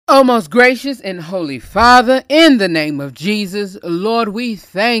Oh, most gracious and holy Father, in the name of Jesus, Lord, we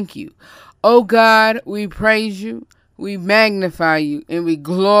thank you. Oh God, we praise you, we magnify you, and we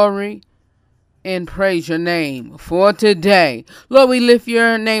glory and praise your name for today. Lord, we lift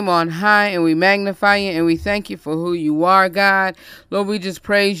your name on high and we magnify you and we thank you for who you are, God. Lord, we just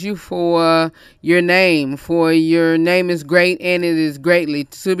praise you for your name is great and it is greatly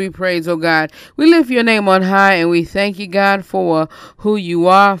to be praised, oh God. We lift your name on high and we thank you, God, for who you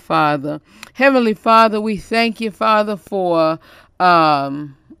are, Father. Heavenly Father, we thank you, Father, for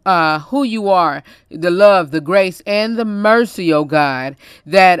who you are, the love, the grace, and the mercy, oh God,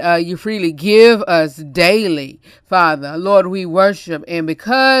 that you freely give us daily, Father. Lord, we worship, and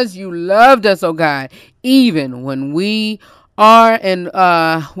because you loved us, oh God, even when we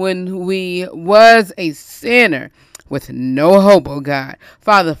when we was a sinner with no hope, oh God.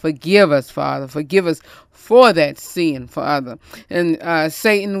 Father, forgive us, Father. Forgive us for that sin, Father. And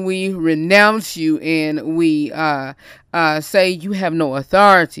Satan, we renounce you and we say you have no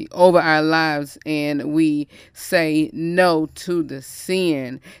authority over our lives, and we say no to the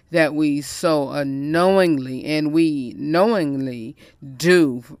sin that we so unknowingly and we knowingly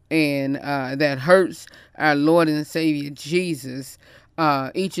do, and that hurts our Lord and Savior Jesus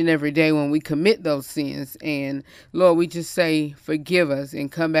each and every day when we commit those sins. And Lord, we just say, forgive us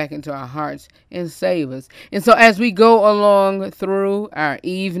and come back into our hearts and save us. And so as we go along through our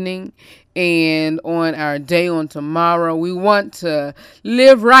evening and on our day on tomorrow, we want to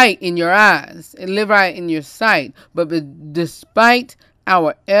live right in your eyes and live right in your sight. But despite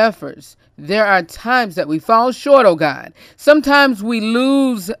our efforts, there are times that we fall short, oh God. Sometimes we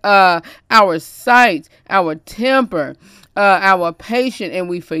lose our sight, our temper, our patience, and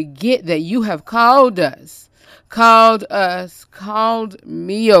we forget that you have called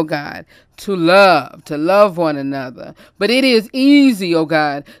me, oh God, to love one another. But it is easy, oh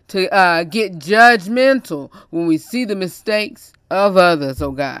God, to get judgmental when we see the mistakes of others,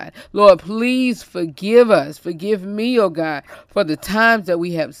 oh God. Lord, please forgive us. Forgive me, oh God, for the times that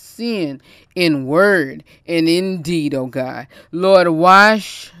we have sinned in word and in deed, oh God. Lord,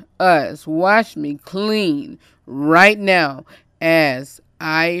 wash me clean right now as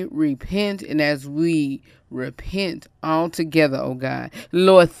I repent and as we repent all together, oh God.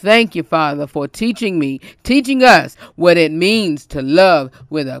 Lord, thank you, Father, for teaching us what it means to love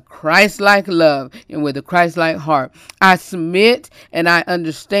with a Christ-like love and with a Christ-like heart. I submit and I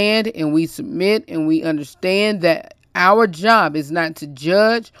understand, and we submit and we understand that our job is not to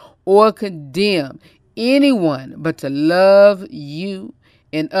judge or condemn anyone, but to love you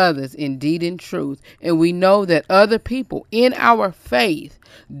and others in deed and truth. And we know that other people in our faith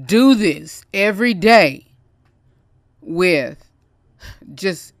do this every day with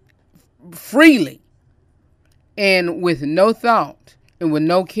just freely and with no thought and with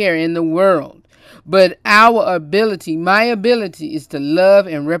no care in the world. But my ability is to love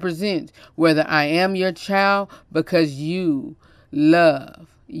and represent whether I am your child, because you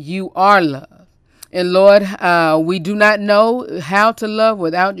are love. And Lord, we do not know how to love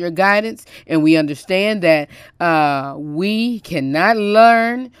without your guidance, and we understand that we cannot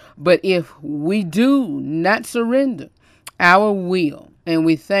learn, but if we do not surrender our will. And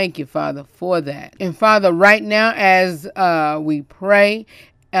we thank you, Father, for that. And Father, right now as we pray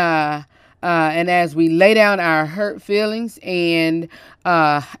and as we lay down our hurt feelings, and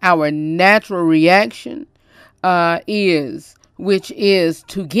our natural reaction which is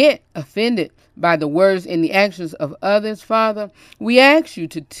to get offended by the words and the actions of others, Father, we ask you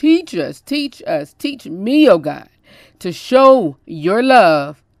to teach me, oh God, to show your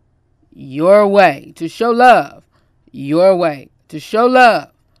love your way, to show love your way, to show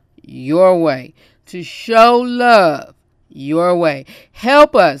love your way, to show love your way.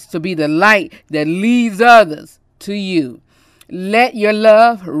 Help us to be the light that leads others to you. Let your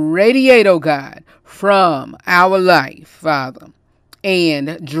love radiate, oh God, from our life, Father,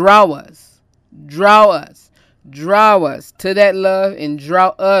 and draw us to that love and draw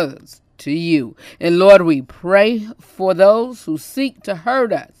others to you. And Lord, we pray for those who seek to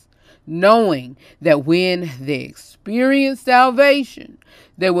hurt us, knowing that when they experience salvation,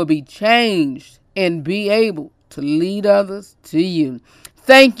 they will be changed and be able to lead others to you.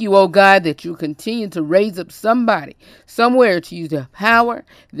 Thank you, oh God, that you continue to raise up somebody somewhere to use their power,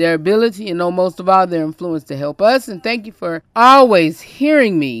 their ability, and most of all, their influence to help us. And thank you for always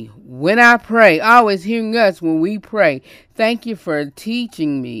hearing me when I pray, always hearing us when we pray. Thank you for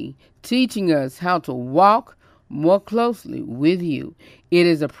teaching us how to walk more closely with you. It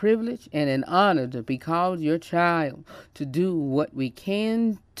is a privilege and an honor to be called your child, to do what we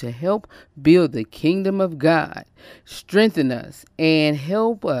can to help build the kingdom of God. Strengthen us and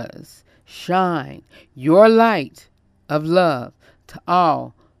help us shine your light of love to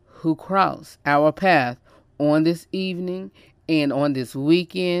all who cross our path on this evening and on this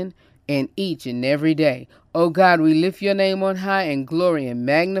weekend and each and every day. Oh God, we lift your name on high and glory and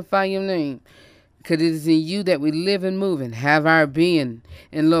magnify your name, because it is in you that we live and move and have our being.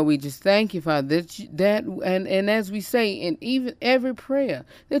 And Lord, we just thank you, Father, and as we say in even every prayer,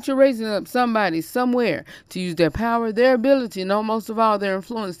 that you're raising up somebody somewhere to use their power, their ability, and most of all, their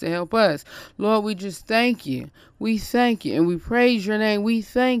influence to help us. Lord, we just thank you. We thank you and we praise your name. We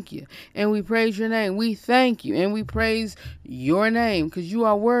thank you and we praise your name. We thank you and we praise your name, because you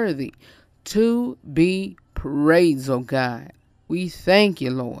are worthy to be praised, oh God. We thank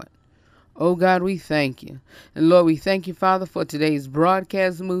you, Lord. Oh God, we thank you. And Lord, we thank you, Father, for today's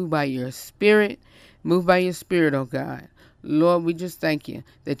broadcast. Move by your spirit. Move by your spirit, oh God. Lord, we just thank you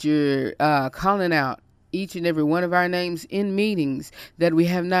that you're calling out each and every one of our names in meetings that we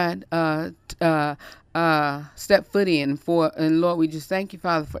have not stepped foot in for. And Lord, we just thank you,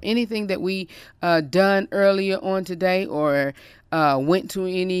 Father, for anything that we done earlier on today or went to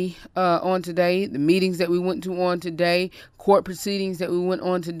any on today, the meetings that we went to on today, court proceedings that we went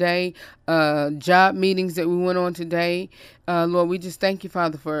on today, job meetings that we went on today. Lord, we just thank you,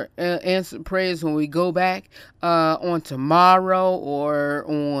 Father, for answered prayers when we go back on tomorrow or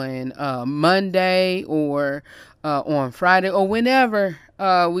on Monday or on Friday or whenever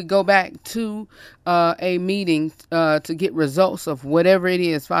we go back to a meeting to get results of whatever it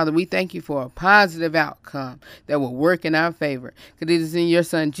is. Father, we thank you for a positive outcome that will work in our favor. Because it is in your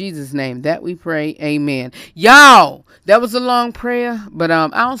son Jesus' name that we pray. Amen. Y'all, that was a long prayer, but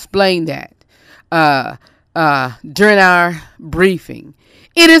I'll explain that during our briefing.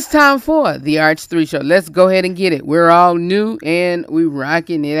 It is time for the RH3 Show. Let's go ahead and get it. We're all new and we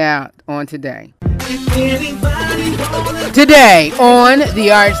rocking it out on today. Today on the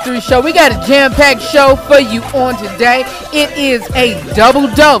RH3 Show, we got a jam-packed show for you on today. It is a double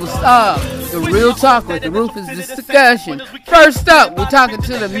dose of the real talk with the Rufus discussion. First up, we're talking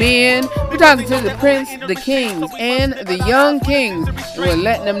to the men, we're talking to the prince, the kings, and the young kings. We're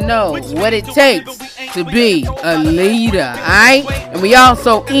letting them know what it takes to be a leader, alright? And we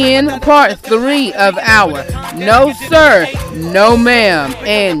also in part 3 of our No Sir, No Ma'am,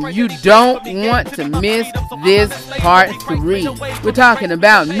 and you don't want to miss this part 3. We're talking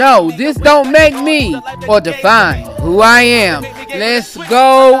about no, this don't make me or define who I am. Let's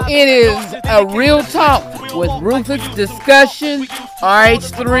go. It is a real talk with Rufus discussion,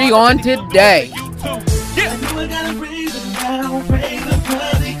 RH3 on today.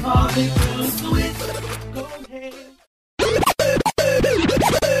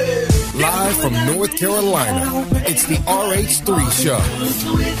 Live from North Carolina, it's the RH3 Show.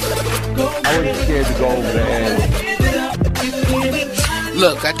 I wasn't scared to go over there.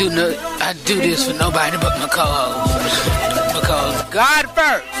 Look, I do this for nobody but my co-host. Because God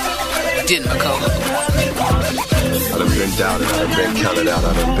first, did my co-host. I done been doubted, I done been counted out,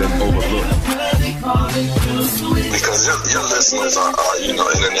 I done been overlooked. Because your listeners are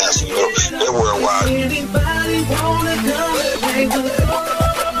international, they're worldwide.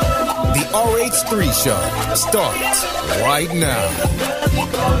 The RH3 Show starts right now.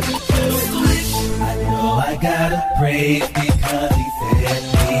 I know I gotta praise because he set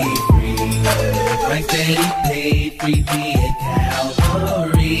me free. Right that he paid, freed me at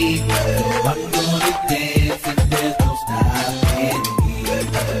Calvary. So I'm gonna dance and there's no stopping me.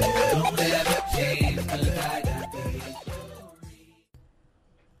 Don't ever change 'cause I got victory.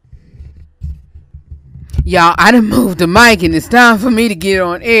 Y'all, I done moved the mic and it's time for me to get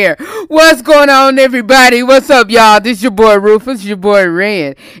on air. What's going on, everybody? What's up, y'all? This your boy Rufus, your boy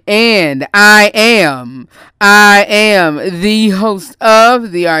Red, and I am the host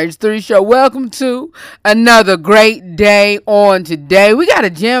of the RH3 Show. Welcome to another great day on today. We got a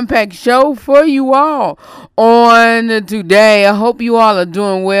jam-packed show for you all on today. I hope you all are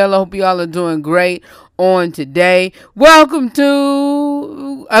doing well. I hope you all are doing great on today. Welcome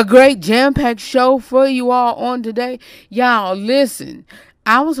to a great jam-packed show for you all on today. Y'all, listen.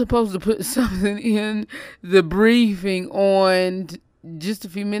 I was supposed to put something in the briefing on just a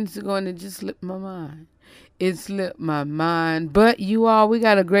few minutes ago and it just slipped my mind. It slipped my mind. But you all, we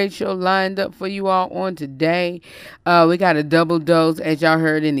got a great show lined up for you all on today. We got a double dose, as y'all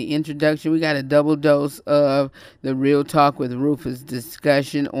heard in the introduction. We got a double dose of the Real Talk with Rufus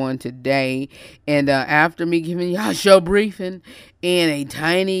discussion on today. And after me giving y'all show briefing and a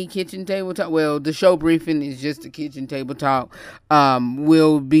tiny kitchen table talk. Well, the show briefing is just a kitchen table talk.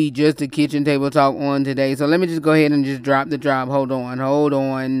 Will be just a kitchen table talk on today. So let me just go ahead and just drop the drop. Hold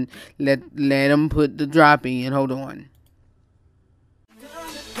on. Let them put the drop in. Hold on.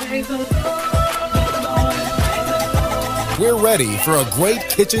 We're ready for a great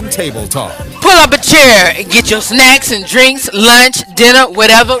kitchen table talk. Pull up a chair and get your snacks and drinks, lunch, dinner,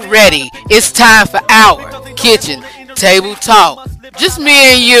 whatever ready. It's time for our kitchen table talk. Just me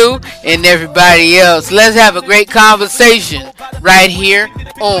and you and everybody else. Let's have a great conversation right here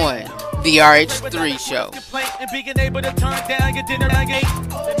on the RH3 show.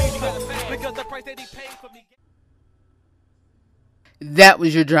 That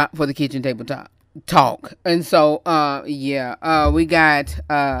was your drop for the kitchen table talk. And so we got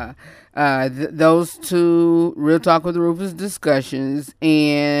those two Real Talk with Rufus discussions,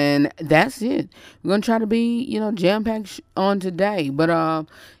 and that's it. We're gonna try to be jam-packed on today, but and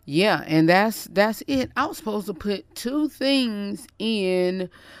that's it. I was supposed to put two things in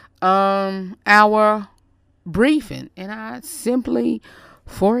our briefing, and I simply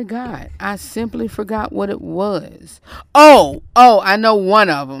forgot. What it was. Oh, I know one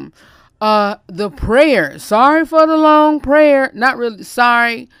of them. The prayer. Sorry for the long prayer. Not really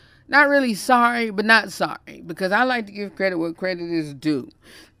sorry, but not sorry, because I like to give credit where credit is due.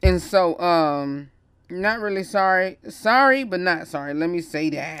 And so, not really sorry, but not sorry. Let me say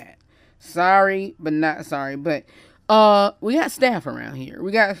that. Sorry, but not sorry. But, we got staff around here.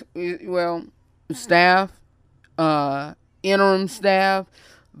 We got, staff, interim staff,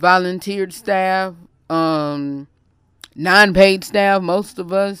 volunteered staff, non-paid staff. Most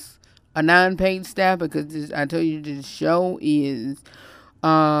of us are non-paid staff because I tell you, this show is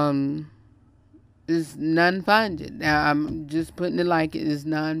non-funded. Now, I'm just putting it like it is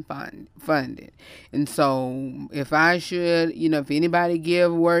non-funded. And so if I should, if anybody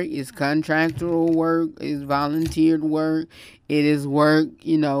give work, it's contractual work, it's volunteered work, it is work,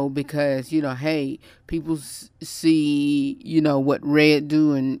 because, hey, people see, what Red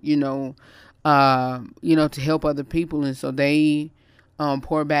do and, to help other people. And so they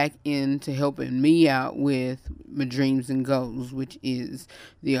pour back into helping me out with my dreams and goals, which is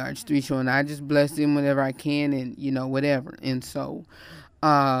the RH3 show. And I just bless them whenever I can and, whatever. And so,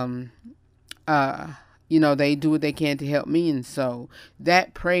 they do what they can to help me. And so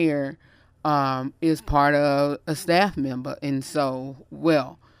that prayer is part of a staff member. And so,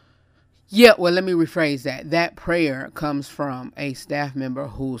 let me rephrase that. That prayer comes from a staff member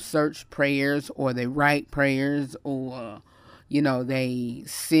who search prayers, or they write prayers, or they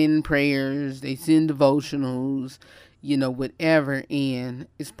send prayers, they send devotionals, whatever. And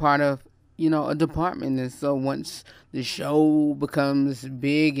it's part of, a department. And so once the show becomes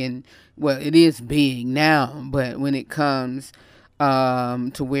big, and it is big now, but when it comes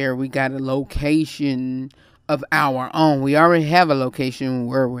to where we got a location of our own, we already have a location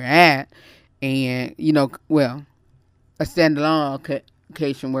where we're at, and, a standalone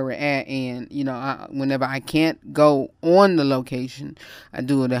location where we're at. And, whenever I can't go on the location, I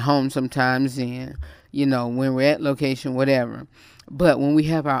do it at home sometimes, and, when we're at location, whatever. But when we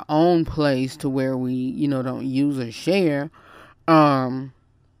have our own place to where we, don't use or share, or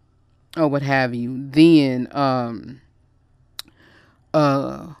what have you, then,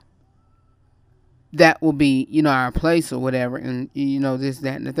 that will be, our place or whatever, and, this,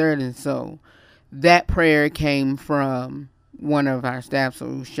 that, and the third. And so that prayer came from one of our staff,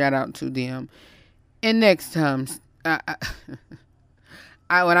 so shout out to them. And next time, when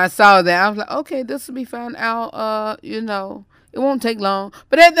I saw that, I was like, okay, this will be fine. It won't take long.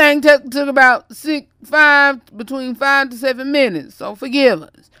 But that thing took about between 5 to 7 minutes, so forgive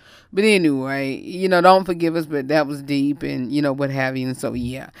us. But anyway, don't forgive us, but that was deep, and, what have you. And so,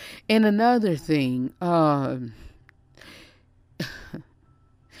 yeah. And another thing,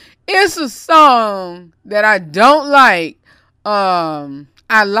 it's a song that I don't like. I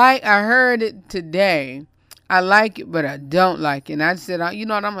heard it today. I like it, but I don't like it. And I said, I'm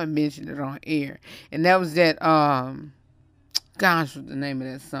going to mention it on air. And that was that, what's the name of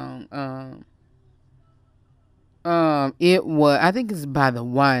that song? It was, I think it's by the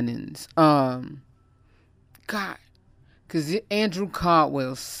Winans. Because Andrew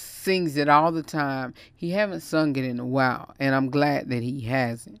Caldwell sings it all the time. He haven't sung it in a while, and I'm glad that he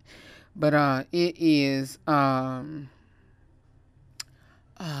hasn't. But it is in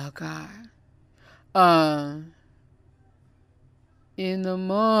the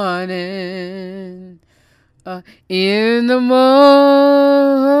morning,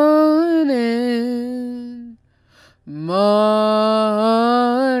 morning,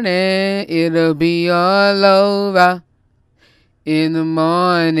 it'll be all over. in the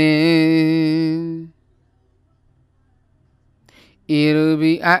morning. It'll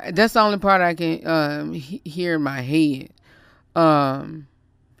be. That's the only part I can hear in my head. Um,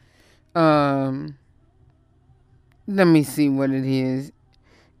 um, Let me see what it is.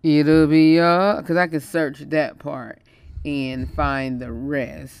 It'll be because I can search that part and find the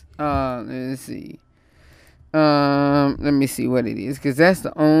rest. Let's see. Let me see what it is, because that's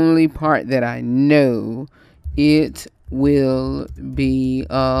the only part that I know. It will be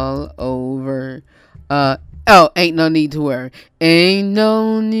all over. Ain't no need to worry. Ain't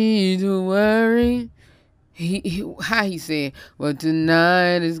no need to worry. How he said, well,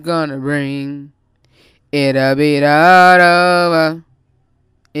 tonight is gonna bring. It'll be all over.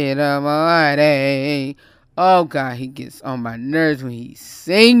 It'll be. Oh God, he gets on my nerves when he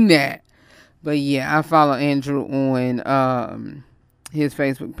sing that. But yeah, I follow Andrew on his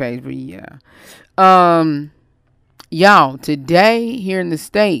Facebook page. But yeah, y'all, today here in the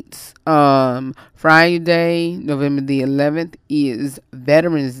States, Friday, November the 11th is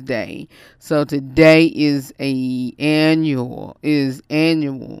Veterans Day. So today is annual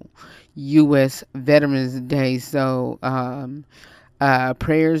U.S. Veterans Day. So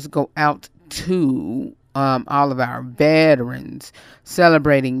prayers go out to all of our veterans,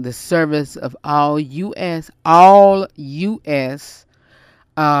 celebrating the service of all U.S.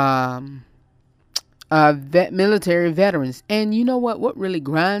 Military veterans. And you know what really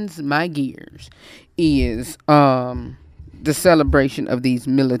grinds my gears is the celebration of these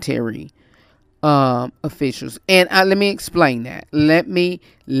military officials. And let me explain that. Let me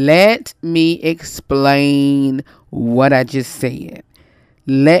explain what I just said.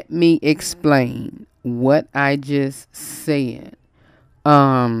 Let me explain what I just said.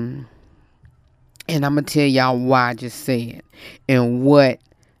 And I'm going to tell y'all why I just said and what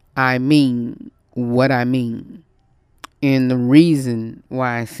I mean. And the reason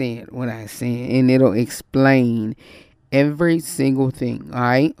why I said what I said. And it'll explain every single thing. All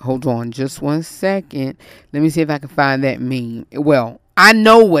right? Hold on just 1 second. Let me see if I can find that meme. Well, I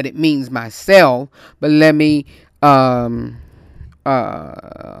know what it means myself, but let me hold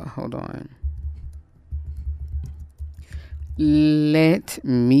on. Let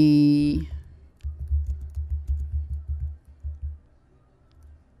me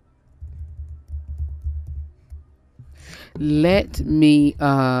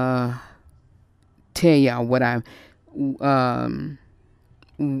tell y'all what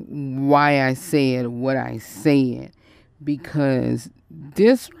why I said what I said, because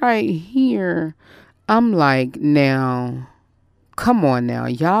this right here, I'm like, now come on now,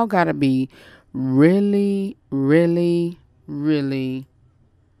 y'all gotta be really, really, really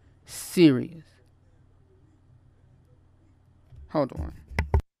serious. Hold on.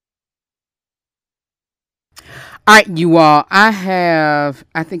 All right, you all, I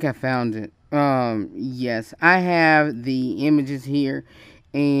think I found it. Yes, I have the images here.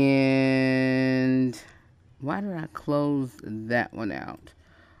 And why did I close that one out?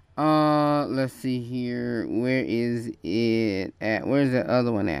 Let's see here. Where is it at? Where's the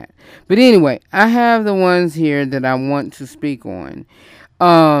other one at? But anyway, I have the ones here that I want to speak on.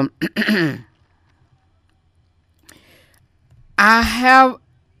 I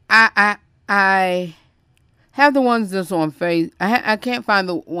have the ones that's on Facebook. I can't find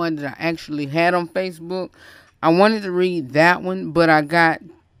the one that I actually had on Facebook. I wanted to read that one, but I got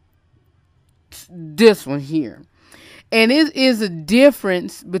this one here. And it is a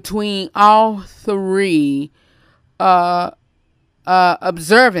difference between all three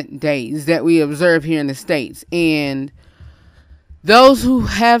observant days that we observe here in the States. And those who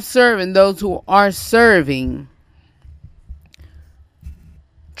have served and those who are serving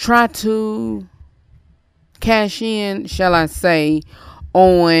try to cash in, shall I say,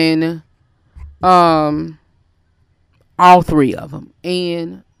 on all three of them.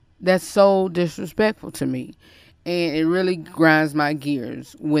 And that's so disrespectful to me. And it really grinds my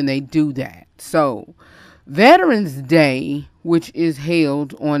gears when they do that. So, Veterans Day, which is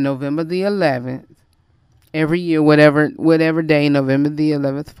held on November the 11th, every year, whatever day November the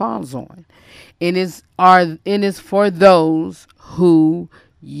 11th falls on. It is for those who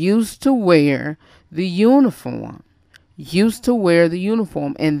used to wear the uniform.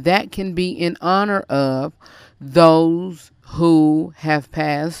 And that can be in honor of those who have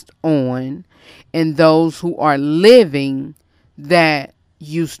passed on and those who are living that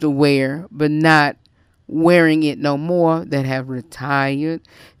used to wear but not wearing it no more, that have retired,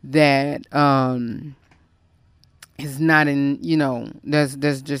 that is not in,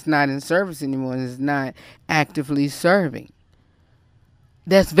 that's just not in service anymore, is not actively serving.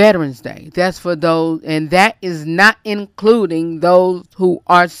 That's Veterans Day. That's for those, and that is not including those who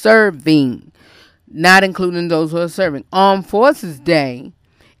are serving. Not including those who are serving. Armed Forces Day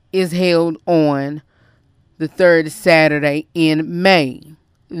is held on the third Saturday in May.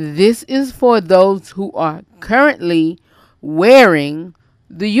 This is for those who are currently wearing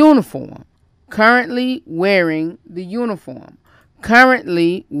the uniform. Currently wearing the uniform.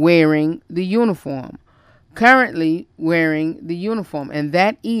 Currently wearing the uniform. Currently wearing the uniform. And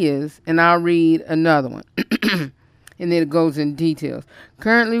that is, and I'll read another one. And then it goes in details.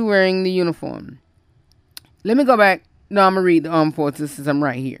 Currently wearing the uniform. Let me go back. No, I'm going to read the armed forces since I'm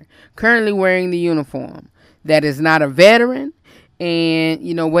right here. Currently wearing the uniform. That is not a veteran. And,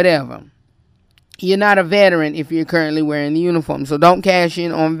 whatever. You're not a veteran if you're currently wearing the uniform. So don't cash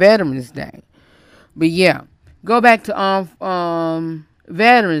in on Veterans Day. But yeah, go back to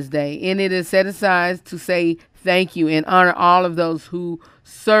Veterans Day. And it is set aside to say thank you and honor all of those who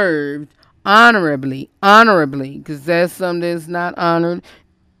served honorably. Because there's some that's not honored.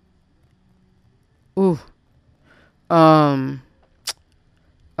 Ooh.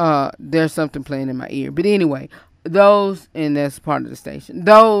 There's something playing in my ear. But anyway, those, and that's part of the station,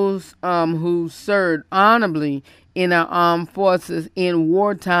 those who served honorably in our armed forces in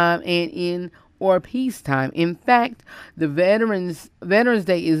wartime and or peacetime. In fact, the Veterans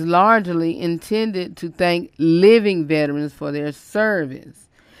Day is largely intended to thank living veterans for their service.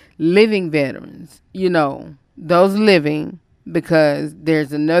 Living veterans, those living, because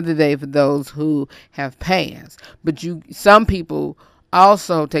there's another day for those who have passed. But some people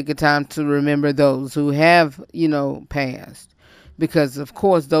also take a time to remember those who have, passed. Because, of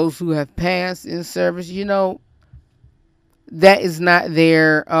course, those who have passed in service, that is not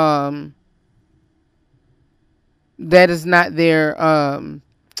their,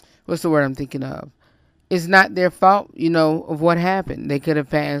 what's the word I'm thinking of? It's not their fault, of what happened. They could have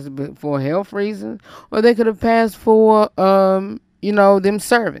passed for health reasons, or they could have passed for, them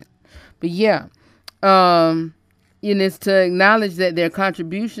serving. But yeah, it's to acknowledge that their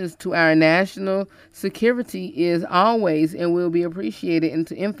contributions to our national security is always and will be appreciated, and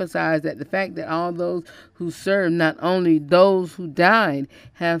to emphasize that the fact that all those who served, not only those who died,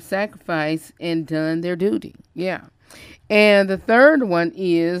 have sacrificed and done their duty. Yeah. And the third one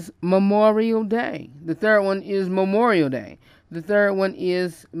is Memorial Day. The third one is Memorial Day.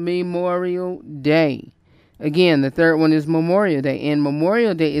 Again, the third one is Memorial Day. And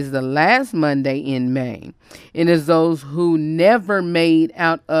Memorial Day is the last Monday in May. It is those who never made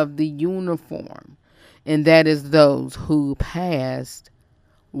out of the uniform. And that is those who passed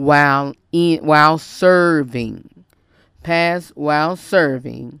while serving. Passed while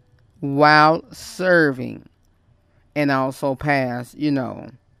serving. And also pass,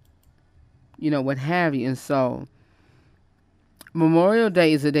 what have you. And so Memorial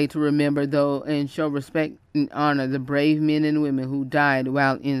Day is a day to remember, though, and show respect and honor the brave men and women who died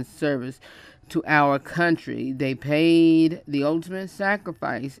while in service to our country. They paid the ultimate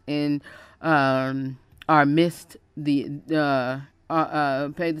sacrifice and paid the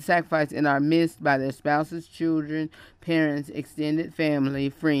sacrifice and are missed by their spouses, children, parents, extended family,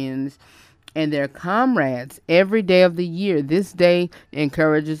 friends, and their comrades every day of the year. This day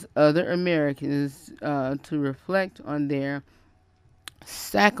encourages other Americans to reflect on their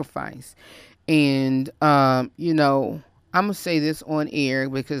sacrifice. And, I'm going to say this on air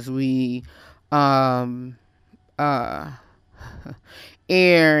because we airing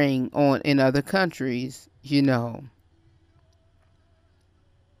on in other countries,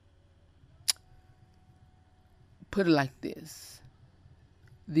 put it like this.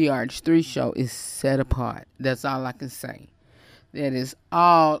 The RH3 show is set apart. That's all I can say. That is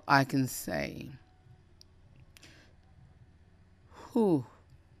all I can say. Whew.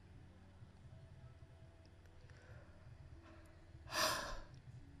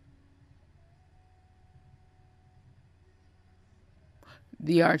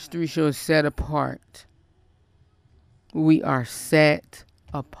 The RH3 show is set apart. We are set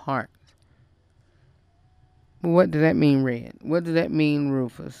apart. What did that mean, Red? What did that mean,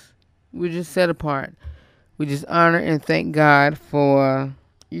 Rufus? We're just set apart. We just honor and thank God for,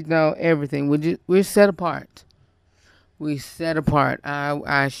 everything. We're set apart. We're set apart.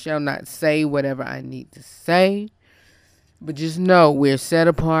 I shall not say whatever I need to say, but just know we're set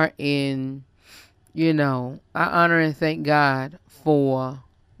apart. And, I honor and thank God for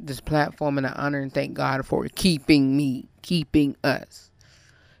this platform, and I honor and thank God for keeping me, keeping us,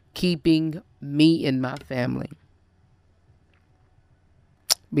 keeping me and my family.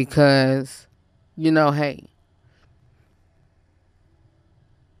 Because, hey,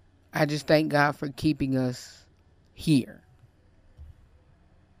 I just thank God for keeping us here.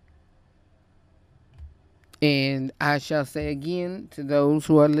 And I shall say again to those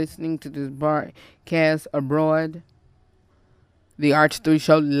who are listening to this broadcast abroad, the RH3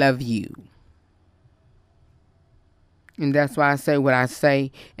 Show love you. And that's why I say what I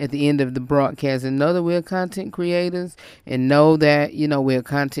say at the end of the broadcast. And know that we're content creators. And know that, we're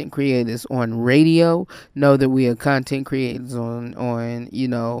content creators on radio. Know that we are content creators on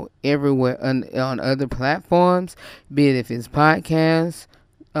everywhere on other platforms. Be it if it's podcasts,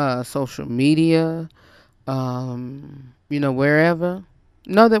 social media, wherever.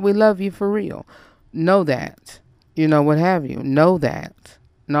 Know that we love you for real. Know that. What have you. Know that.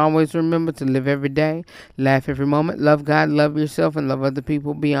 And always remember to live every day, laugh every moment, love God, love yourself, and love other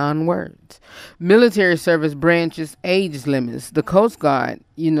people beyond words. Military service branches, age limits. The Coast Guard,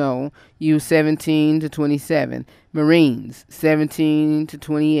 use 17 to 27. Marines, 17 to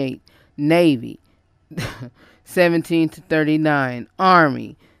 28. Navy, 17 to 39.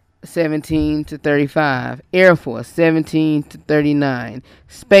 Army, 17 to 35. Air Force, 17 to 39.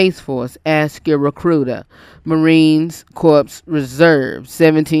 Space Force, ask your recruiter. Marines Corps Reserve,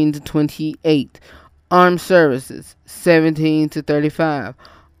 17 to 28. Armed Services, 17 to 35.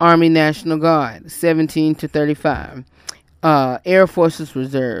 Army National Guard, 17 to 35. Air Forces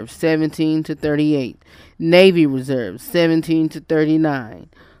Reserve, 17 to 38. Navy Reserve, 17 to 39.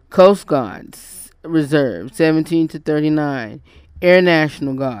 Coast Guard Reserve, 17 to 39. Air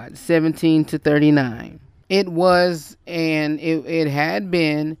National Guard, 17 to 39. It was, and it had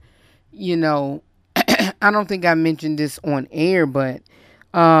been, I don't think I mentioned this on air, but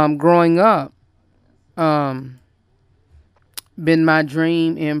growing up, been my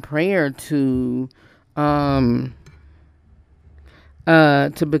dream and prayer to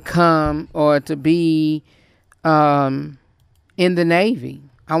become or to be in the Navy.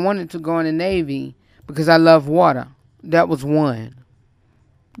 I wanted to go in the Navy because I love water. That was one.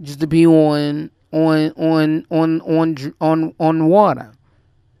 Just to be on water. To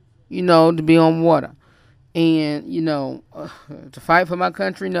be on water. And, to fight for my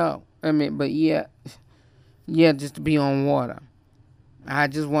country, no. But just to be on water. I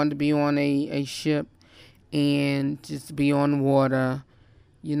just wanted to be on a ship and just to be on water,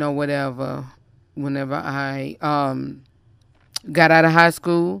 whatever. Whenever I got out of high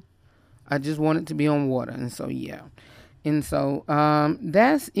school, I just wanted to be on water. And so, yeah. And so,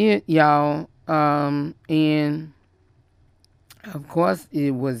 that's it, y'all. And, of course, it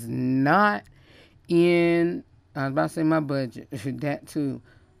was not in, I was about to say my budget, that too.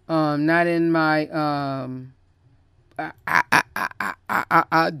 Not in my,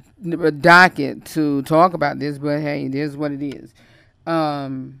 docket to talk about this, but hey, it is what it is.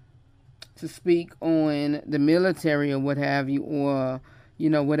 To speak on the military or what have you, or,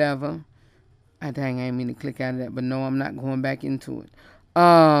 whatever. I ain't mean to click out of that, but no, I'm not going back into it.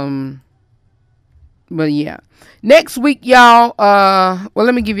 But yeah. Next week, y'all,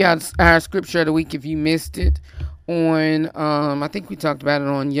 let me give you our scripture of the week if you missed it on, I think we talked about it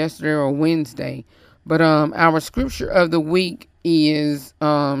on yesterday or Wednesday. But our scripture of the week is,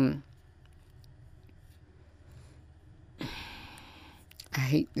 I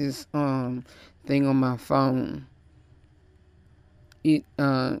hate this thing on my phone. It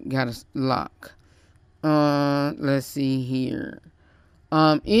got a lock. Let's see here.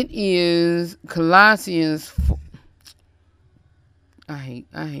 It is Colossians. I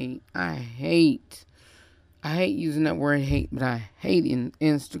hate using that word hate, but I hate in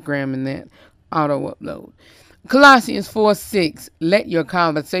Instagram and that auto upload. Colossians 4:6. Let your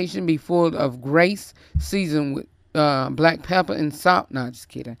conversation be full of grace, seasoned with black pepper and salt. No, just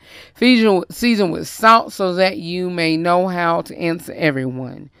kidding. Seasoned with salt, so that you may know how to answer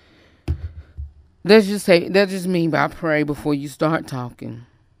everyone. That just means I pray before you start talking.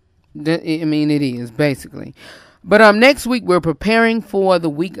 It is basically. But next week we're preparing for the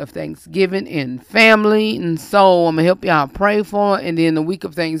week of Thanksgiving and family, and so I'm gonna help y'all pray for it. And then the week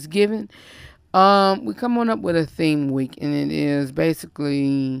of Thanksgiving, we come on up with a theme week, and it is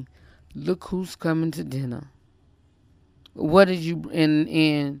basically look who's coming to dinner. What did you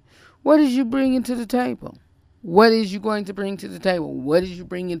what did you bring into the table? What is you going to bring to the table? What did you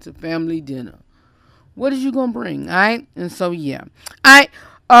bring into family dinner? What is you gonna bring? All right, and so yeah, all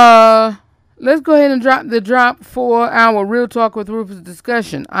right. Let's go ahead and drop for our Real Talk with Rufus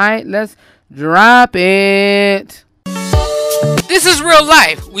discussion. All right, let's drop it. This is real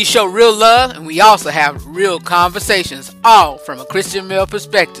life. We show real love, and we also have real conversations, all from a Christian male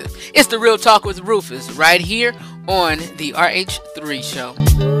perspective. It's the Real Talk with Rufus right here on the RH3 Show.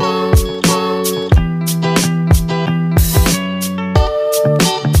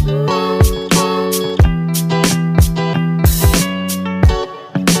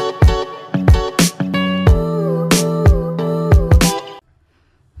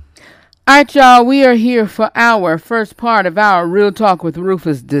 All right, y'all, we are here for our first part of our Real Talk with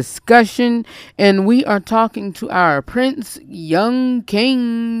Rufus discussion, and we are talking to our Prince Young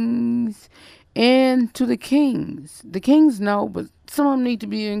Kings and to the kings. The kings know, but some of them need to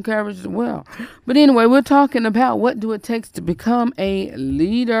be encouraged as well. But anyway, we're talking about what do it takes to become a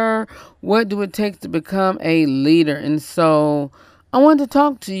leader? What do it take to become a leader? And so I want to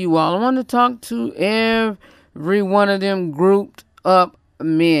talk to you all. I want to talk to every one of them grouped up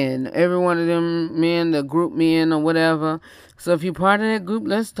men, every one of them men, the group men or whatever. So if you're part of that group,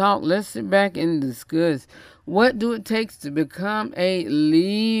 let's talk. Let's sit back and discuss. What do it take to become a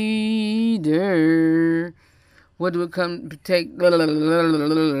leader? What do it take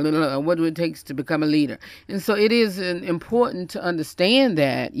to become a leader? And so it is important to understand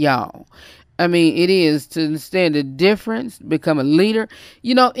that, y'all. I mean, it is to understand the difference, become a leader.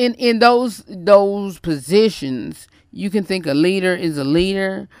 You know, in those positions, you can think a leader is a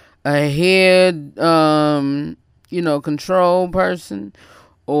leader, a head, control person,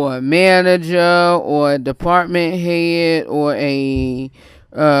 or a manager, or a department head, or a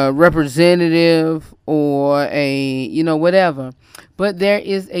representative, or a, whatever. But there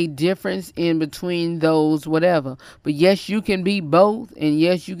is a difference in between those whatever. But yes, you can be both, and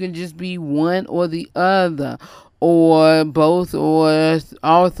yes, you can just be one or the other, or both, or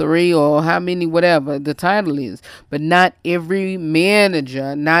all three, or how many, whatever the title is. But not every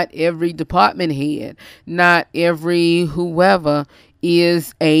manager, not every department head, not every whoever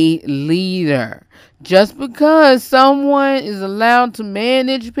is a leader. Just because someone is allowed to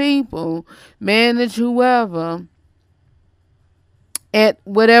manage people, manage whoever, at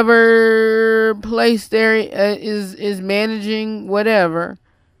whatever place there is managing whatever,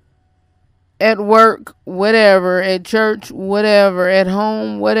 at work, whatever, at church, whatever, at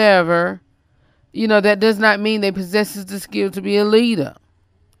home, whatever, that does not mean they possess the skill to be a leader.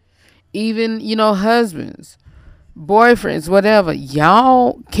 Even, husbands, boyfriends, whatever,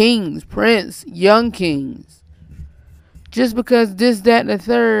 y'all kings, prince, young kings. Just because this, that, and the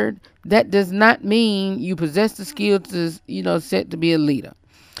third, that does not mean you possess the skill to, set to be a leader.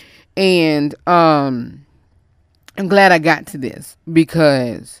 And I'm glad I got to this,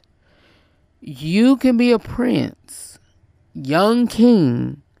 because you can be a prince, young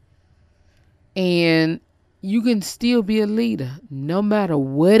king, and you can still be a leader no matter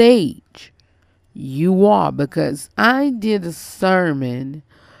what age you are. Because I did a sermon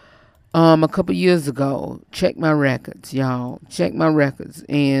a couple years ago. Check my records, y'all. Check my records.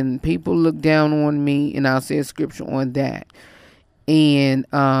 And people look down on me, and I'll say a scripture on that. And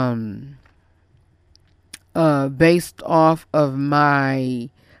based off of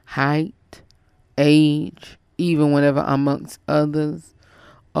my height, age, even whenever amongst others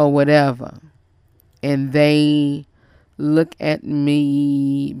or whatever, and they look at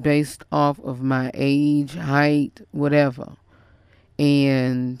me based off of my age, height, whatever,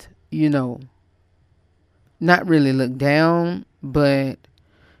 and not really look down, but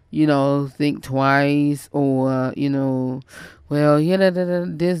think twice, or well,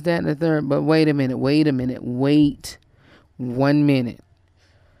 this, that, and the third. But wait 1 minute.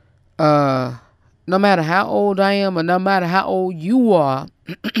 No matter how old I am, or no matter how old you are,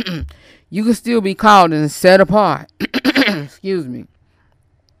 you can still be called and set apart. Excuse me.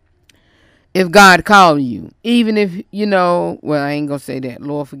 If God called you, even if, well, I ain't going to say that.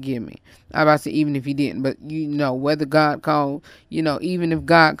 Lord, forgive me. I about to say even if he didn't, but whether God called, even if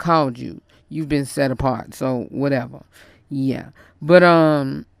God called you, you've been set apart. So whatever. Yeah. But,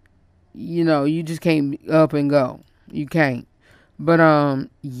 you just can't up and go. You can't. But,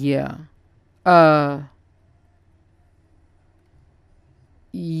 yeah.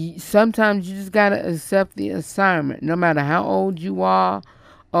 Sometimes you just gotta accept the assignment. No matter how old you are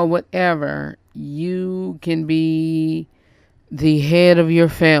or whatever, you can be the head of your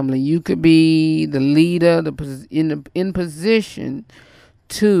family. You could be the leader, in position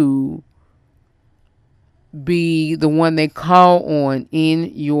to be the one they call on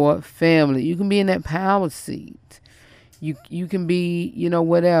in your family. You can be in that power seat. You can be,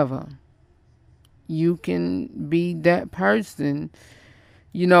 whatever. You can be that person,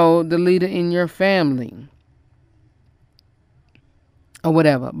 the leader in your family or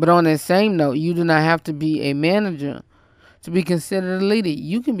whatever. But on that same note, you do not have to be a manager to be considered a leader.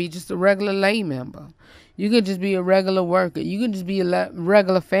 You can be just a regular lay member. You can just be a regular worker. You can just be a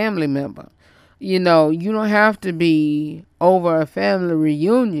regular family member. You don't have to be over a family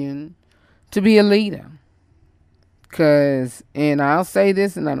reunion to be a leader. And I'll say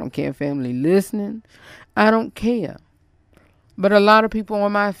this, and I don't care, family listening, I don't care. But a lot of people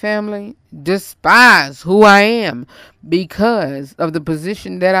in my family despise who I am because of the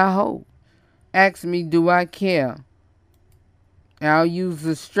position that I hold. ask me, do I care? I'll use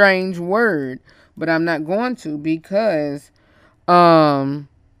a strange word, but I'm not going to because I'm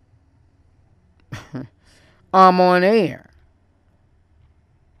on air.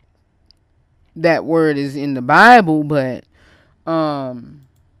 That word is in the Bible, but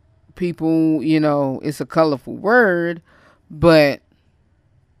people, it's a colorful word, but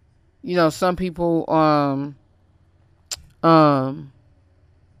some people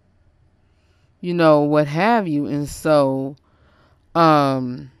what have you, and so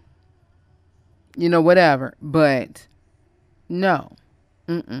whatever, but no.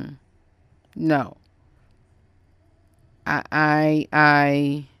 No.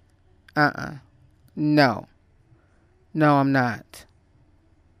 No. No, I'm not.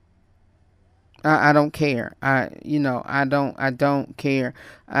 I don't care. I don't care.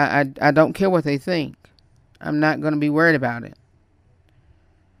 I don't care what they think. I'm not going to be worried about it.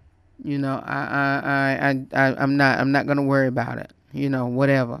 I'm not going to worry about it.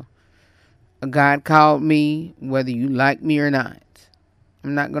 Whatever. God called me, whether you like me or not.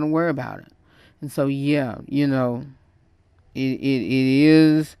 I'm not going to worry about it. And so, yeah, it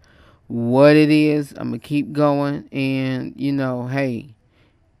is what it is. I'm going to keep going. And, hey,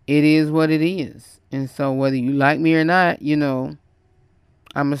 it is what it is. And so whether you like me or not, I'm going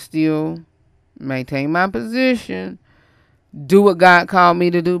to still maintain my position. Do what God called me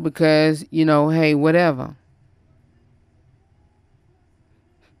to do because, hey, whatever.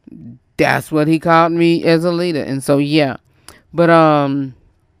 That's what he called me as a leader. And so, yeah. But,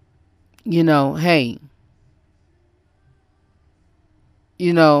 hey,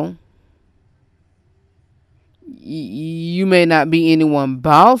 you may not be anyone's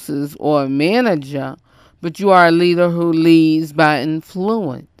bosses or a manager, but you are a leader who leads by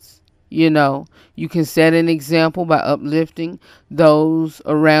influence. You can set an example by uplifting those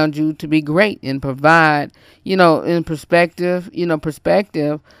around you to be great and provide, in perspective,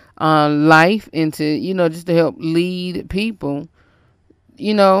 life into, just to help lead people,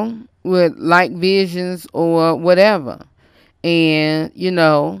 with like visions or whatever. And,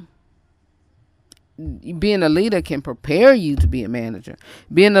 being a leader can prepare you to be a manager.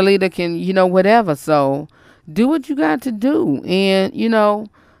 Being a leader can, whatever. So do what you got to do. And,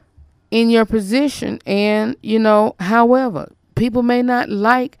 in your position. And, however, people may not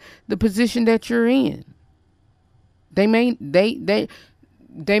like the position that you're in. They may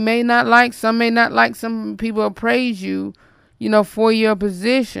not like, some may not like, some people will praise you, for your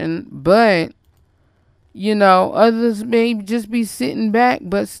position, but, others may just be sitting back,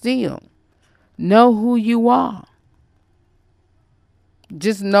 but still, know who you are.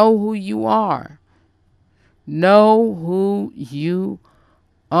 Just know who you are. Know who you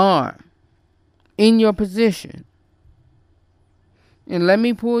are in your position. And let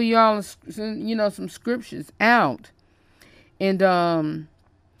me pull y'all, some scriptures out. And,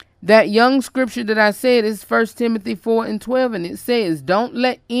 that young scripture that I said is 1 Timothy 4:12, and it says, don't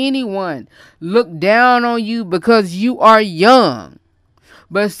let anyone look down on you because you are young,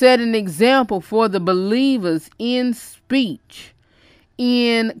 but set an example for the believers in speech,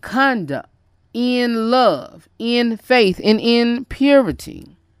 in conduct, in love, in faith, and in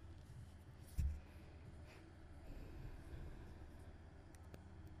purity.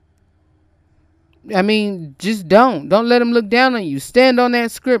 I mean, just don't let them look down on you. Stand on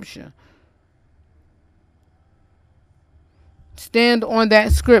that scripture. Stand on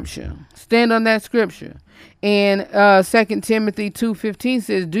that scripture. Stand on that scripture. And 2 Timothy 2:15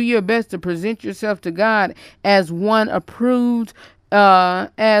 says, do your best to present yourself to God as one approved, a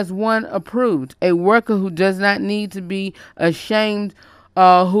worker who does not need to be ashamed,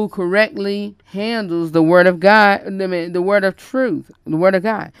 who correctly handles the word of God, the word of truth, the word of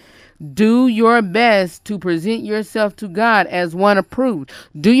God. Do your best to present yourself to God as one approved.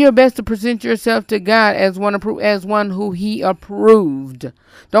 Do your best to present yourself to God as one approved, as one who he approved.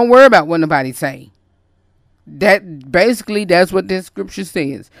 Don't worry about what nobody say. That's what this scripture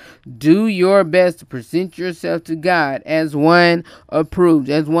says. Do your best to present yourself to God as one approved,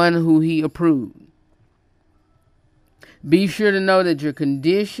 as one who he approved. Be sure to know that your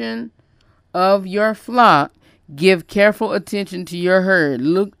condition of your flock. Give careful attention to your herd.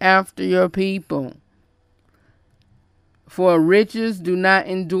 Look after your people. For riches do not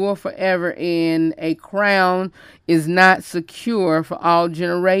endure forever, and a crown is not secure for all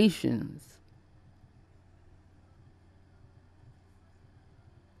generations.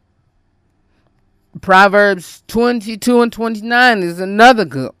 Proverbs 22:29 is another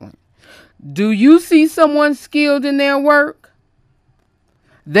good one. Do you see someone skilled in their work?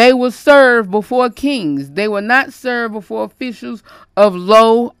 They will serve before kings. They will not serve before officials of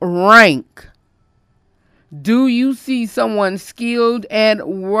low rank. Do you see someone skilled at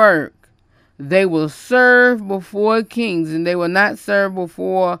work? They will serve before kings, and they will not serve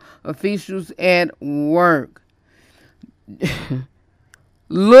before officials at work.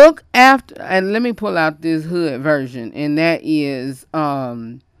 Look after, and let me pull out this hood version, and that is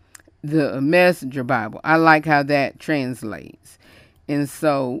the Messenger Bible. I like how that translates. And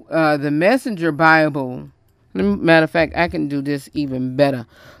so the Messenger Bible, matter of fact, I can do this even better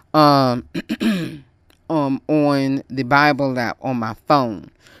on the Bible app on my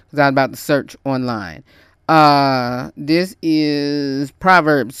phone, because I was about to search online. This is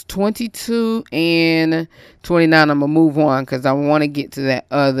Proverbs 22 and 29. I'm gonna move on because I want to get to that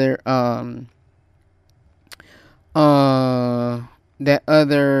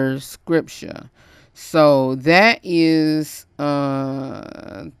other scripture. So that is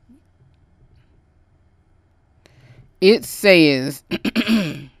it says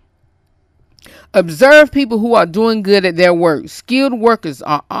observe people who are doing good at their work. Skilled workers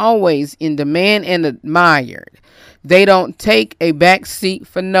are always in demand and admired. They don't take a back seat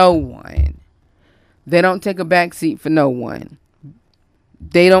for no one. They don't take a back seat for no one.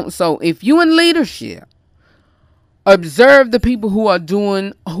 They don't. So if you in leadership, observe the people who are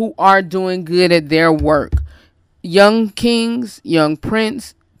doing good at their work. Young kings, young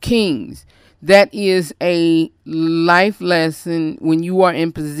prince, kings. That is a life lesson when you are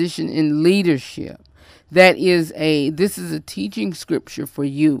in position in leadership. This is a teaching scripture for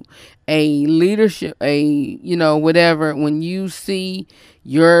you. A leadership, whatever. When you see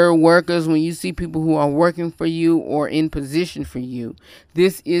your workers, when you see people who are working for you or in position for you,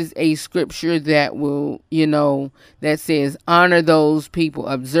 this is a scripture that will, that says honor those people,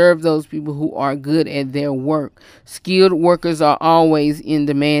 observe those people who are good at their work. Skilled workers are always in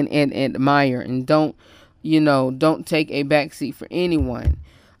demand and admire, and don't take a backseat for anyone.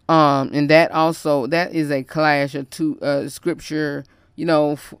 And that is a clash of two scripture,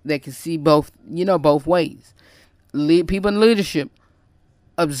 that can see both ways. People in leadership,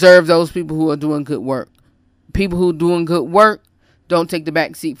 observe those people who are doing good work. People who are doing good work, don't take the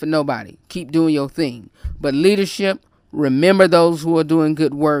back seat for nobody. Keep doing your thing. But leadership, remember those who are doing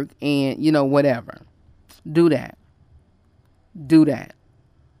good work, and whatever. Do that. Do that.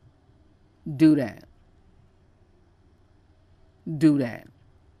 Do that. Do that.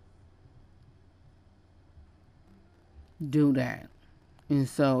 Do that. And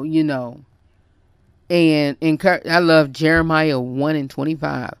so, and I love Jeremiah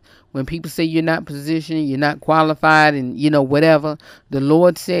 1:25. When people say you're not positioned, you're not qualified, and whatever, the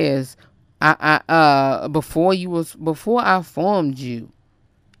Lord says, before I formed you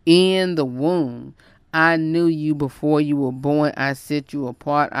in the womb, I knew you before you were born. I set you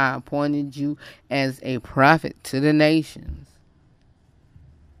apart. I appointed you as a prophet to the nations.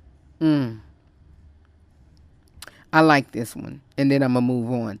 I like this one. And then I'm going to move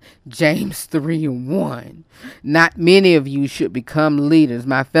on. James 3:1. Not many of you should become leaders,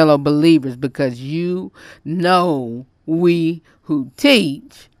 my fellow believers, because we who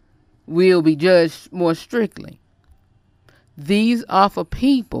teach will be judged more strictly. These are for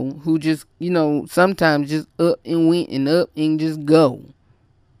people who just, sometimes just up and went and up and just go.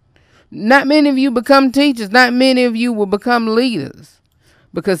 Not many of you become teachers. Not many of you will become leaders.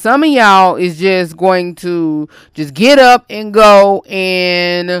 Because some of y'all is just going to just get up and go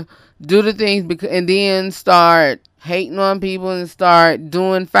and do the things, and then start hating on people and start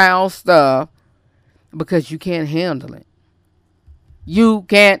doing foul stuff because you can't handle it. You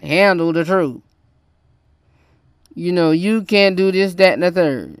can't handle the truth. You can't do this, that, and the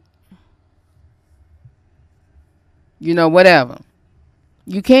third. Whatever.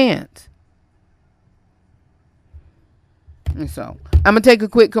 You can't. And so, I'm going to take a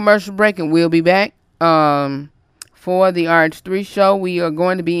quick commercial break, and we'll be back for the RH3 show. We are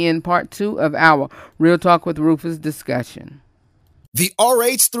going to be in part 2 of our Real Talk with Rufus discussion. The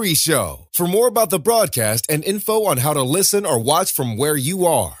RH3 show. For more about the broadcast and info on how to listen or watch from where you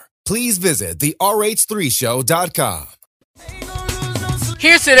are, please visit therh3show.com.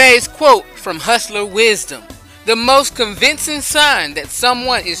 Here's today's quote from Hustler Wisdom. The most convincing sign that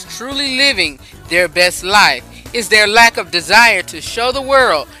someone is truly living their best life is their lack of desire to show the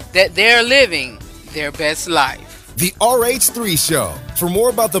world that they're living their best life. The RH3 show. For more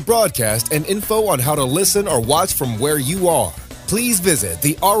about the broadcast and info on how to listen or watch from where you are, please visit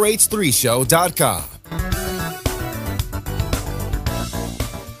therh3show.com.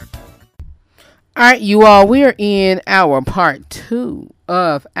 All right, you all, we are in our part 2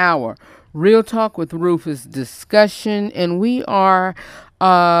 of our Real Talk with Rufus discussion, and we are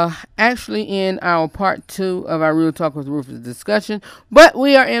actually in our part 2 of our Real Talk with Rufus discussion, but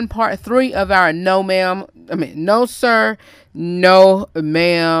we are in part 3 of our no sir, no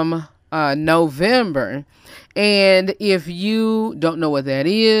ma'am, November. And if you don't know what that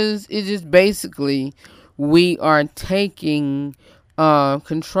is, it's just basically we are taking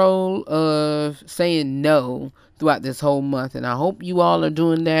control of saying no throughout this whole month. And I hope you all are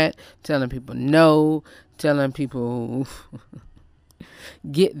doing that, telling people no, telling people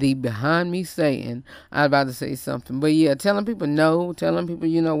get thee behind me, Satan. I was about to say something, but yeah, telling people no, telling people,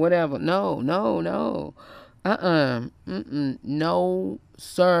 whatever. No. No,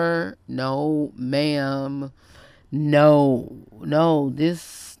 sir. No, ma'am. No,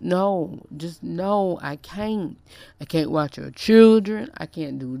 just no. I can't watch your children. I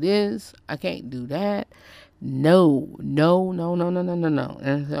can't do this. I can't do that. No.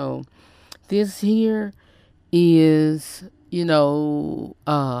 And so this here is, 8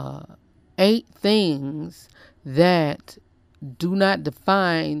 things that do not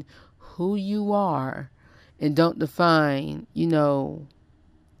define who you are and don't define, and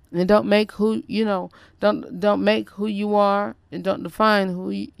don't make who, don't make who you are and don't define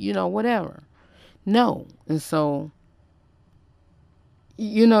who whatever. No. And so,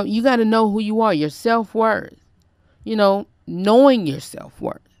 you got to know who you are, your self-worth, knowing your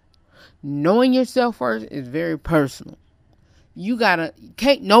self-worth. Knowing your self-worth is very personal.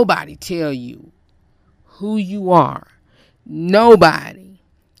 Can't nobody tell you who you are. Nobody.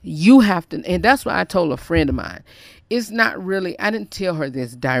 You have to, and that's why I told a friend of mine. It's not really, I didn't tell her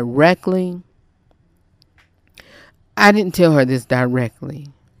this directly.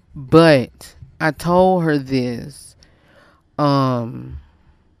 But I told her this,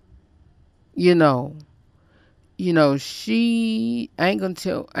 she, I ain't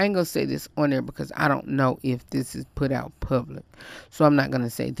gonna say this on there because I don't know if this is put out public. So I'm not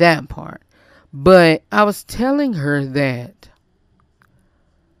gonna say that part. But I was telling her that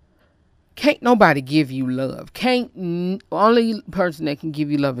can't nobody give you love. Only person that can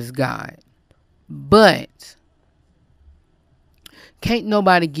give you love is God. But can't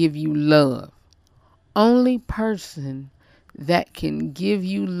nobody give you love. Only person that can give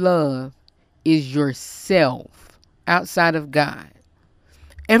you love is yourself outside of God.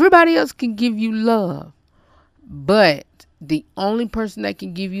 Everybody else can give you love, but the only person that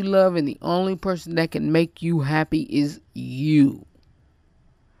can give you love and the only person that can make you happy is you.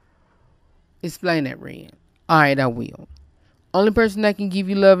 Explain that, Red. All right, I will. Only person that can give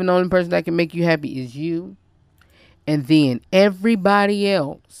you love and the only person that can make you happy is you. And then everybody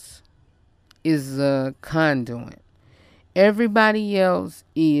else is a conduit. Everybody else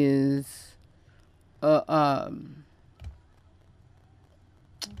is I'm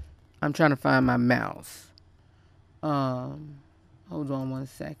trying to find my mouse. Hold on one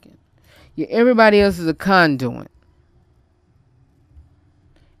second. Yeah, everybody else is a conduit.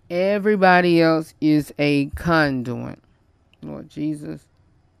 Everybody else is a conduit. Lord Jesus.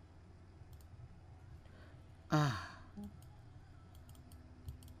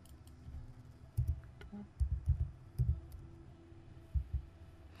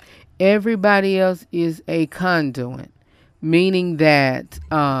 Everybody else is a conduit, meaning that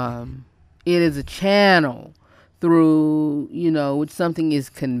it is a channel through, which something is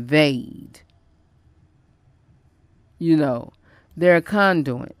conveyed. They're a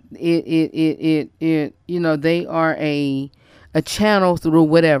conduit. They are a channel through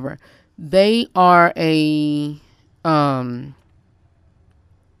whatever. They are a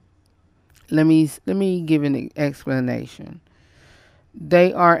let me give an explanation.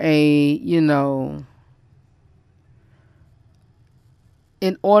 They are in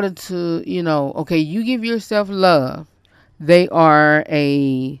order to, okay, you give yourself love. They are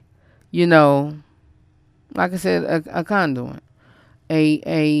like I said, a conduit,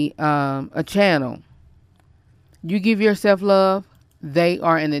 a channel. You give yourself love. They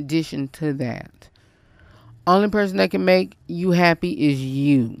are in addition to that. Only person that can make you happy is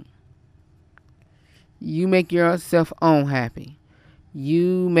you. You make yourself own happy.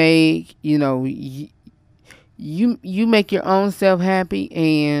 You make, you make your own self happy,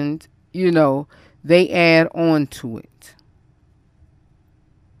 and, they add on to it.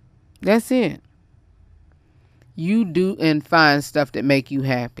 That's it. You do and find stuff that make you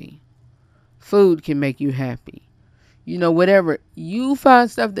happy. Food can make you happy. Whatever. You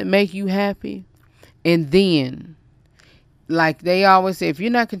find stuff that make you happy, and then, like they always say, if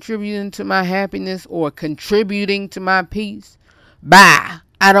you're not contributing to my happiness or contributing to my peace, bye.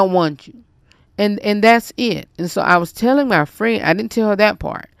 I don't want you. And that's it. And so I was telling my friend, I didn't tell her that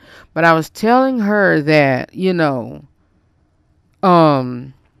part, but I was telling her that,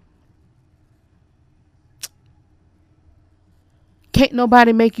 can't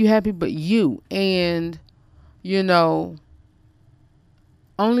nobody make you happy but you. And,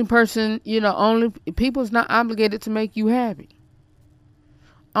 only people's not obligated to make you happy.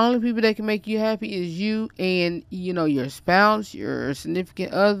 Only people that can make you happy is you and, your spouse, your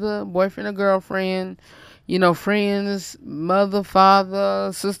significant other, boyfriend or girlfriend, friends, mother,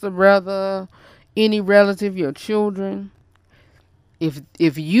 father, sister, brother, any relative, your children. If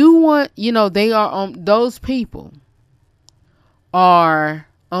you want, they are on, those people are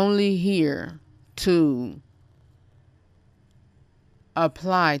only here to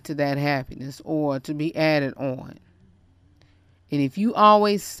apply to that happiness or to be added on. And if you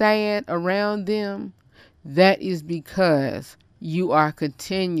always sad around them, that is because you are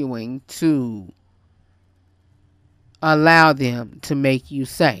continuing to allow them to make you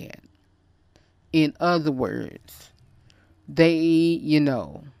sad. In other words, they,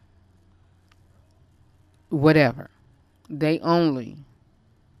 whatever. They only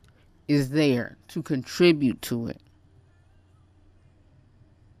is there to contribute to it.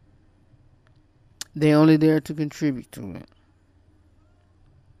 They're only there to contribute to it.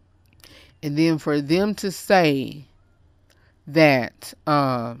 And then for them to say that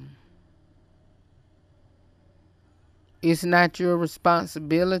it's not your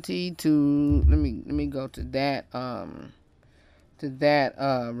responsibility to, let me go to that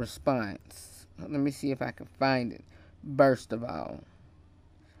response. Let me see if I can find it. First of all,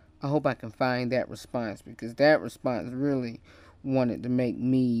 I hope I can find that response, because that response really wanted to make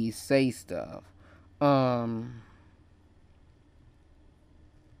me say stuff. Let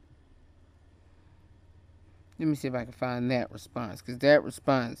me see if I can find that response, because that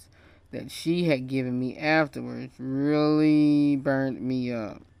response that she had given me afterwards really burned me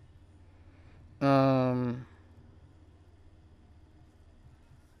up.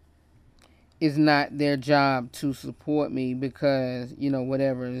 It's not their job to support me because,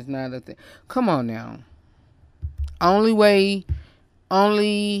 whatever, is not a thing. Come on now. Only,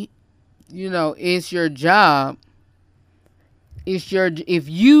 it's your job. If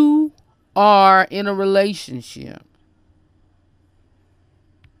you are in a relationship,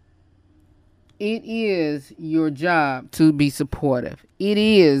 it is your job to be supportive. It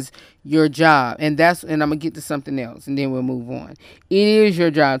is your job. And I'm going to get to something else and then we'll move on. It is your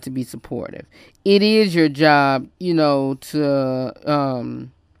job to be supportive. It is your job, to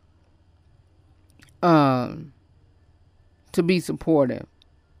be supportive.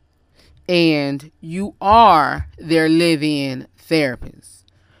 And you are their live-in therapist.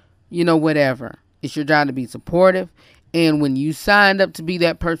 Whatever. It's your job to be supportive. And when you signed up to be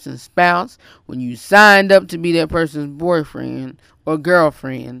that person's spouse, when you signed up to be that person's boyfriend or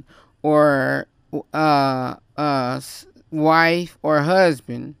girlfriend or wife or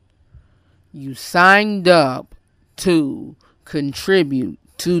husband, you signed up to contribute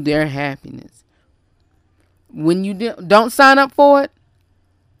to their happiness. When you don't sign up for it,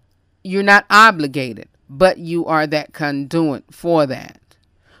 you're not obligated, but you are that conduit for that.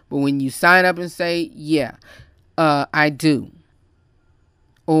 But when you sign up and say, yeah, I do.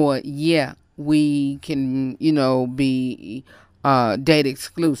 Or, yeah, we can, be date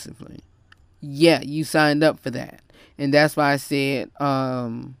exclusively. Yeah, you signed up for that. And that's why I said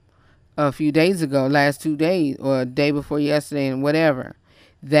a few days ago, last 2 days, or a day before yesterday and whatever,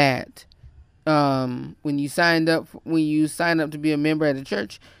 that when you sign up to be a member at a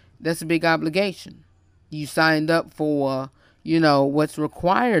church, that's a big obligation. You signed up for, what's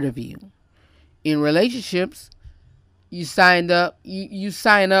required of you. In relationships, you sign up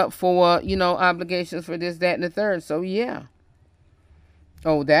for, obligations for this, that, and the third. So, yeah.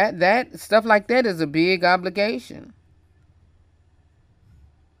 Oh, that stuff like that is a big obligation.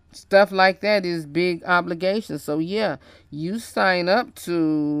 Stuff like that is big obligation. So, yeah, you sign up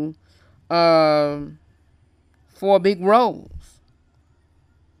to, for big roles.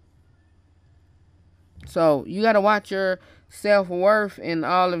 So, you got to watch your self-worth and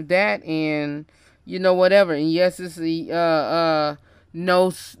all of that, and whatever. And yes, it's the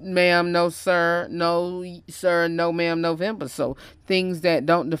no ma'am, no sir, no sir, no ma'am, November. So things that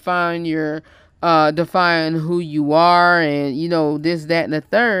don't define who you are, and this, that, and the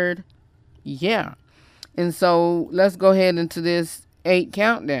third. Yeah. And so let's go ahead into this 8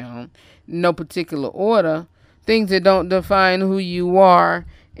 countdown. No particular order. Things that don't define who you are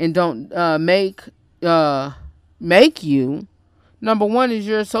and don't make you. Number 1 is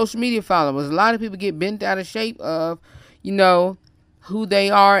your social media followers. A lot of people get bent out of shape of, who they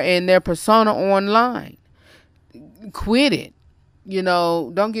are and their persona online. Quit it.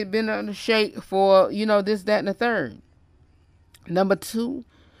 Don't get bent out of shape for, this, that, and the third. Number two,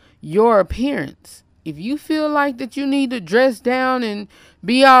 your appearance. If you feel like that you need to dress down and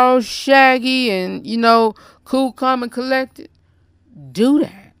be all shaggy and, cool, calm, and collected, do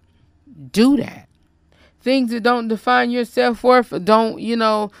that. Do that. Things that don't define your self-worth or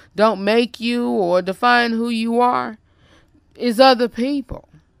don't make you or define who you are is other people.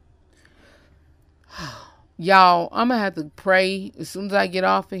 Y'all, I'm going to have to pray as soon as I get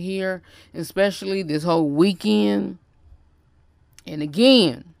off of here, especially this whole weekend. And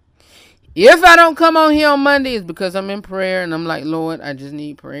again, if I don't come on here on Monday, it's because I'm in prayer and I'm like, Lord, I just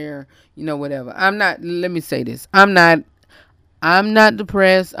need prayer, whatever. Let me say this. I'm not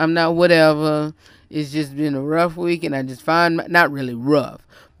depressed. I'm not whatever. It's just been a rough week and I just not really rough,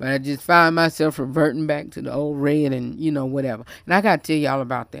 but I just find myself reverting back to the old red and, whatever. And I got to tell y'all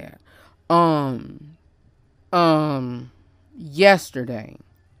about that. Yesterday,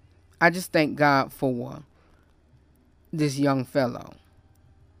 I just thank God for this young fellow.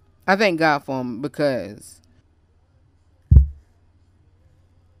 I thank God for him because,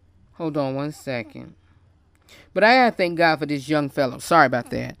 hold on one second. But I gotta thank God for this young fellow. Sorry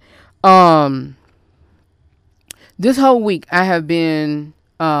about that. This whole week I have been,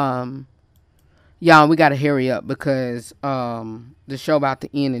 y'all, we gotta hurry up because the show about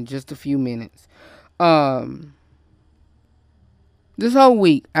to end in just a few minutes. This whole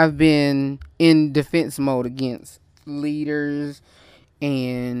week I've been in defense mode against leaders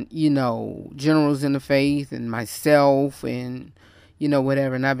and, generals in the faith and myself and,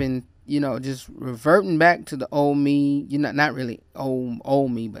 whatever. And I've been, just reverting back to the old me, not really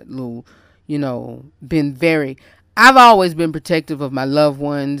old me, but little, I've always been protective of my loved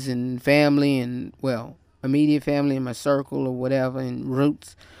ones and family and, immediate family and my circle or whatever and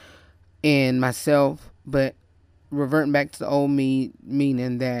roots and myself. But reverting back to the old me,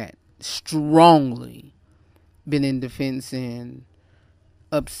 meaning that strongly been in defense and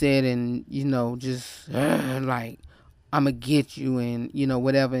upset and, just like, I'm going to get you and,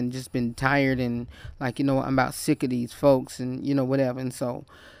 whatever, and just been tired and like, I'm about sick of these folks and, whatever. And so,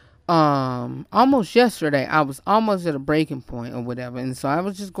 almost yesterday, I was almost at a breaking point or whatever. And so I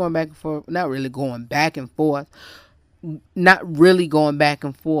was just going back and forth, not really going back and forth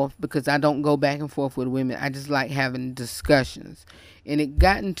because I don't go back and forth with women. I just like having discussions. And it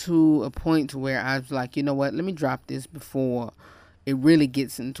gotten to a point to where I was like, you know what, let me drop this before it really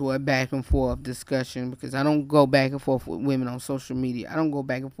gets into a back and forth discussion, because I don't go back and forth with women on social media. I don't go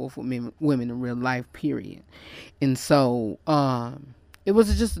back and forth with women in real life, period. And so, it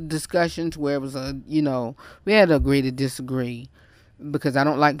was just a discussion to where it was we had to agree to disagree, because I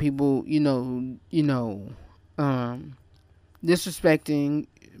don't like people, disrespecting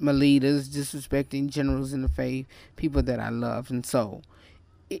my leaders, disrespecting generals in the faith, people that I love. And so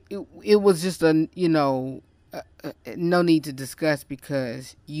it was just no need to discuss,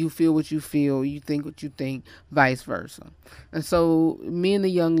 because you feel what you feel, you think what you think, vice versa. And so me and the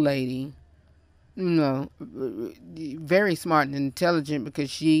young lady, very smart and intelligent, because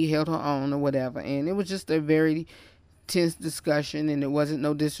she held her own or whatever. And it was just a very tense discussion, and it wasn't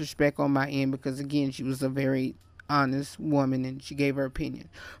no disrespect on my end, because again, she was a very honest woman and she gave her opinion.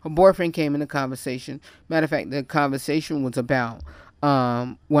 Her boyfriend came in the conversation. Matter of fact, the conversation was about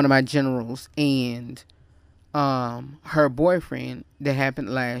one of my generals and her boyfriend that happened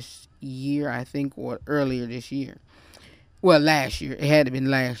last year, I think, or earlier this year. Well, last year. It had to been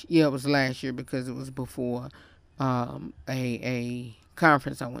last. Yeah, it was last year, because it was before a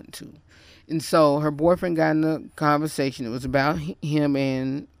conference I went to. And so her boyfriend got in the conversation. It was about him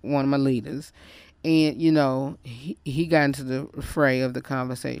and one of my leaders. And, he got into the fray of the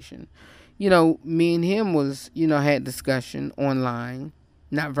conversation. Me and him was, had discussion online,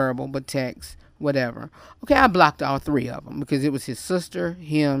 not verbal, but text, whatever. Okay, I blocked all three of them, because it was his sister,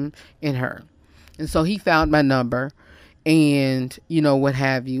 him, and her. And so he found my number and, what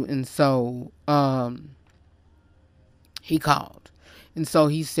have you. And so he called. And so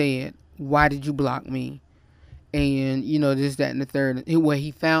he said, why did you block me? And, this, that, and the third. Where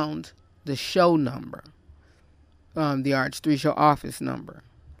he found the show number, the RH3 show office number.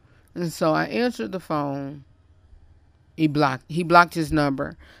 And so I answered the phone. He blocked his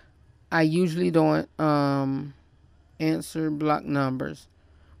number. I usually don't answer blocked numbers.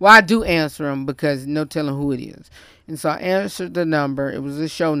 Well, I do answer them, because no telling who it is. And so I answered the number. It was a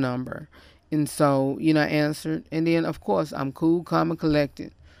show number. And so, I answered. And then, of course, I'm cool, calm, and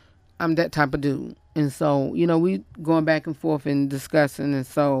collected. I'm that type of dude. And so, we going back and forth and discussing. And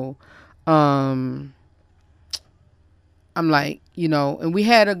so, I'm like, and we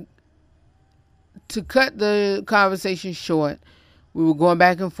had to cut the conversation short, We were going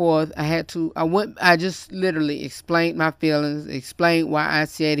back and forth. I just literally explained my feelings, explained why I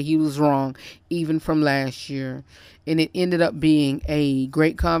said he was wrong, even from last year. And it ended up being a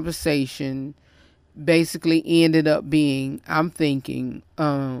great conversation. Basically ended up being, I'm thinking,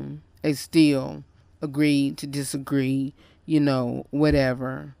 they still agreed to disagree,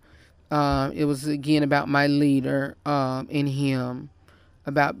 whatever. It was again about my leader, and him,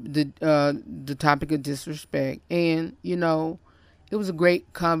 about the topic of disrespect. And, it was a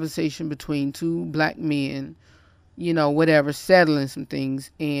great conversation between two black men, whatever, settling some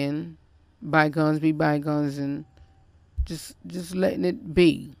things, and bygones be bygones, and just letting it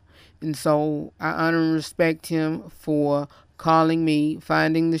be. And so I honor and respect him for calling me,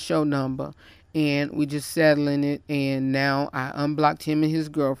 finding the show number, and we just settling it. And now I unblocked him and his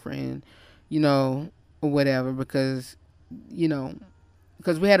girlfriend, or whatever, because we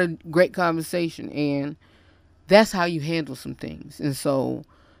had a great conversation, and that's how you handle some things. And so,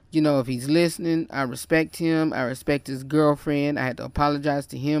 if he's listening, I respect him. I respect his girlfriend. I had to apologize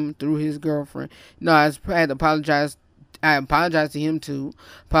to him through his girlfriend. No, I had to apologize. I apologized to him too.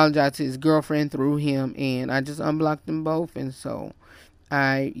 Apologized to his girlfriend through him. And I just unblocked them both. And so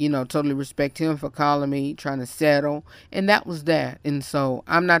I, totally respect him for calling me, trying to settle. And that was that. And so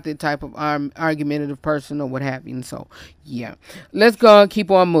I'm not the type of argumentative person or what have you. And so, yeah. Let's go and keep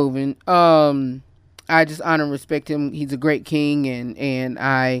on moving. I just honor and respect him. He's a great king, and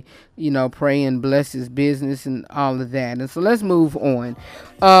I, pray and bless his business and all of that. And so let's move on.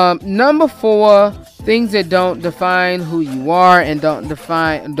 Number 4, things that don't define who you are and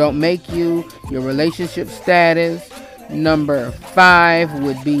don't make you, your relationship status. Number 5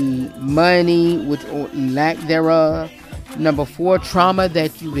 would be money, which or lack thereof. Number 4, trauma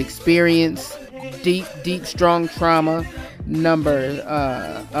that you've experienced, deep, strong trauma.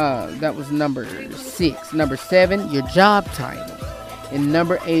 That was number 6. Number 7, your job title. And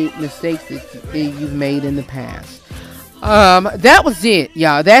number 8, mistakes that you've made in the past. That was it,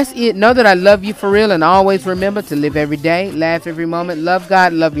 y'all. That's it. Know that I love you for real, and always remember to live every day, laugh every moment, love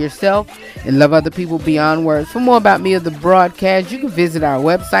God, love yourself, and love other people beyond words. For more about me or the broadcast, you can visit our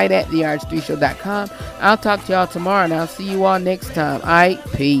website at therh3show.com. I'll talk to y'all tomorrow, and I'll see you all next time. All right,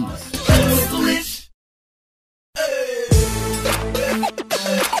 peace.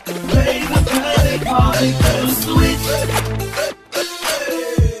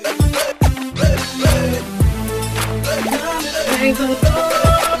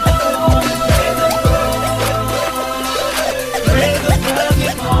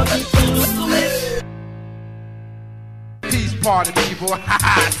 Peace party people.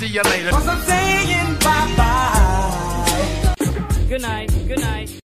 See you later. I'm saying bye-bye. Good night. Good night.